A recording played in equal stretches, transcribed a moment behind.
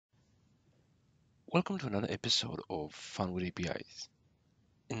Welcome to another episode of Fun with APIs.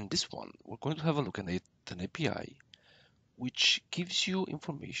 In this one, we're going to have a look at an API which gives you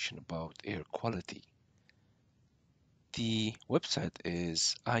information about air quality. The website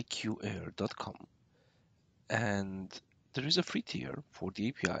is iqair.com and there is a free tier for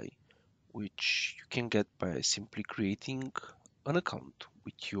the API which you can get by simply creating an account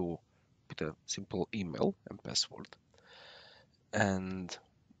with a simple email and password. And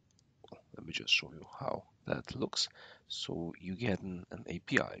let me just show you how that looks. So you get an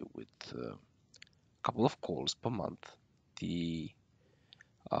API with couple of calls per month. The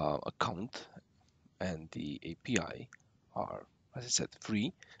account and the API are, as I said,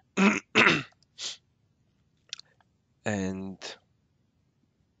 free. And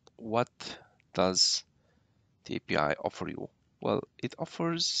what does the API offer you? Well, it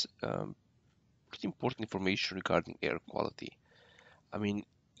offers pretty important information regarding air quality. I mean,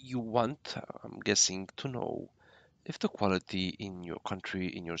 you want, I'm guessing, to know if the quality in your country,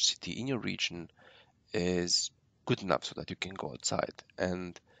 in your city, in your region is good enough so that you can go outside.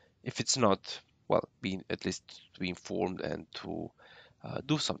 And if it's not, well, being at least to be informed and to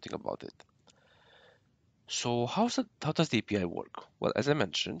do something about it. So how does the API work? Well, as I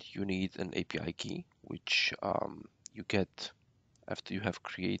mentioned, you need an API key, which you get after you have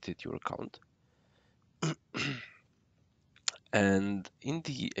created your account. And in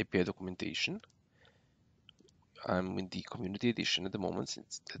the API documentation, I'm in the community edition at the moment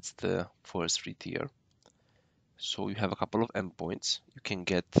since that's the first free tier. So you have a couple of endpoints. You can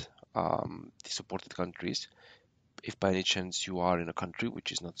get the supported countries. If by any chance you are in a country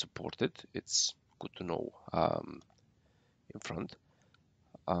which is not supported, it's good to know in front.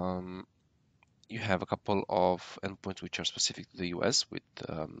 You have a couple of endpoints which are specific to the US with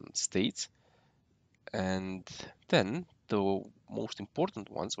states. And then the most important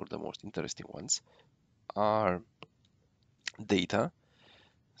ones or the most interesting ones are data.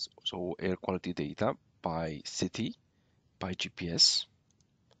 So air quality data by city, by GPS.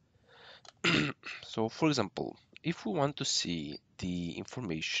 So for example, if we want to see the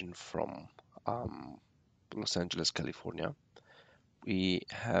information from Los Angeles, California, we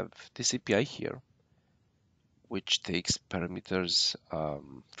have this API here, which takes parameters,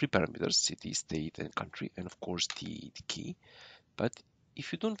 three parameters, city, state, and country, and of course the key. But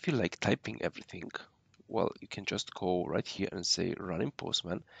if you don't feel like typing everything, well, you can just go right here and say run in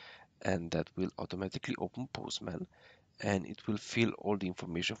Postman, and that will automatically open Postman, and it will fill all the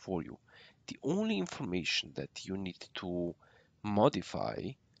information for you. The only information that you need to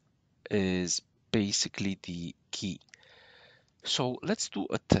modify is basically the key. So let's do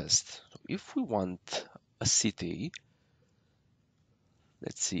a test. If we want a city,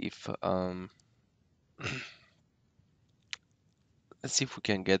 let's see if let's see if we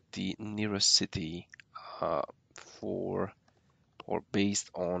can get the nearest city uh, for or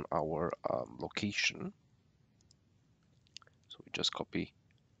based on our location. So we just copy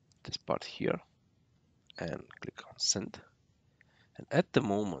this part here and click on send. And at the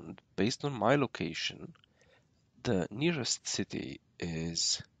moment, based on my location, the nearest city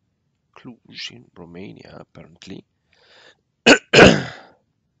is Cluj in Romania, apparently.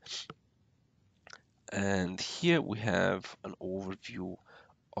 And here we have an overview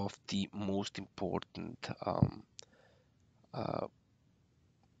of the most important uh,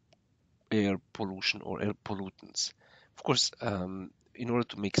 air pollution or air pollutants. Of course, in order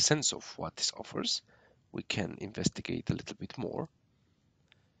to make sense of what this offers, we can investigate a little bit more.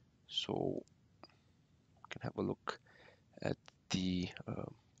 So we can have a look at the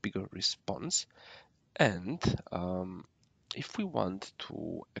bigger response. And if we want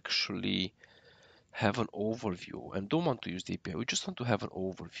to actually have an overview and don't want to use the API, we just want to have an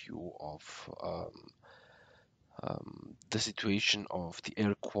overview of the situation of the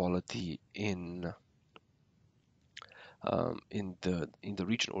air quality in the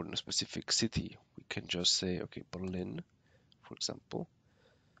region or in a specific city. We can just say, okay, Berlin, for example.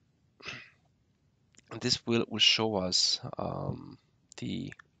 And this will show us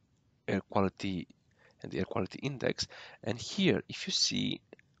the air quality and the air quality index. And here, if you see,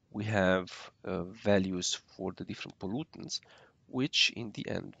 we have values for the different pollutants, which in the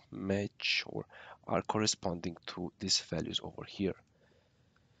end match or are corresponding to these values over here.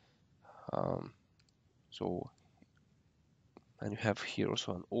 So, and you have here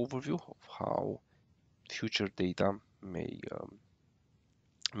also an overview of how future data may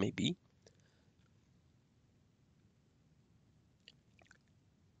be,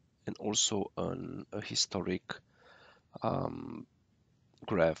 and also a historic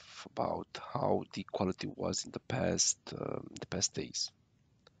graph about how the quality was in the past days.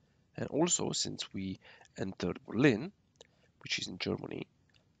 And also, since we entered Berlin, which is in Germany,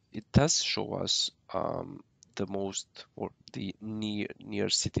 it does show us the most or the near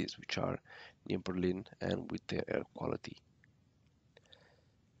cities which are near Berlin and with their air quality.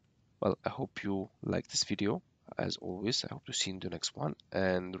 Well, I hope you like this video. As always, I hope to see you in the next one,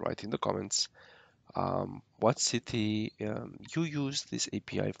 and write in the comments what city you use this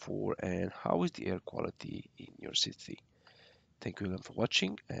API for and how is the air quality in your city. Thank you again for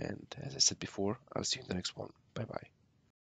watching, and as I said before, I'll see you in the next one. Bye bye.